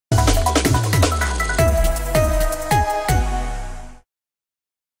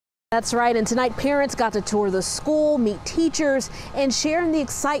That's right, and tonight parents got to tour the school, meet teachers, and share in the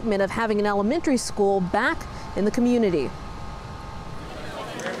excitement of having an elementary school back in the community.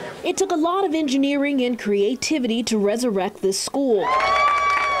 It took a lot of engineering and creativity to resurrect this school.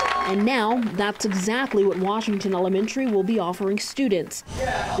 And now, that's exactly what Washington Elementary will be offering students.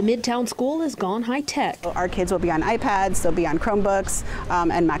 The Midtown School has gone high-tech. Our kids will be on iPads, they'll be on Chromebooks,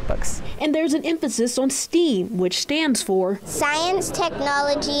 and MacBooks. And there's an emphasis on STEAM, which stands for Science,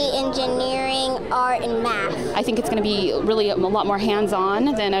 Technology, Engineering, Art, and Math. I think it's going to be really a lot more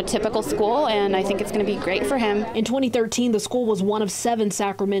hands-on than a typical school, and I think it's going to be great for him. In 2013, the school was one of 7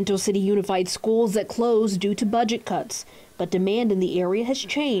 Sacramento City Unified schools that closed due to budget cuts. But demand in the area has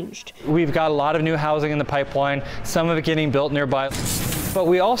changed. We've got a lot of new housing in the pipeline, some of it getting built nearby. But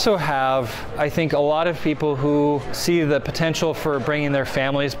we also have, I think, a lot of people who see the potential for bringing their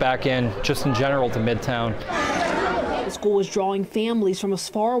families back in, just in general, to Midtown. The school is drawing families from as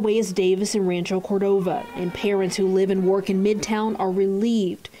far away as Davis and Rancho Cordova, and parents who live and work in Midtown are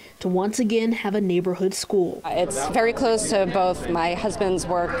relieved to once again have a neighborhood school. It's very close to both my husband's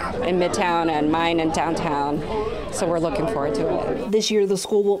work in Midtown and mine in downtown, so we're looking forward to it. This year the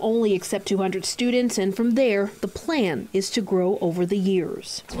school will only accept 200 students, and from there the plan is to grow over the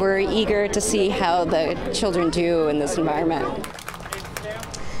years. We're eager to see how the children do in this environment.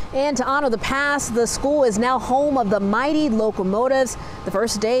 And to honor the past, the school is now home of the mighty locomotives. The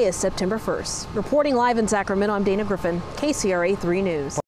first day is September 1st. Reporting live in Sacramento, I'm Dana Griffin, KCRA 3 News.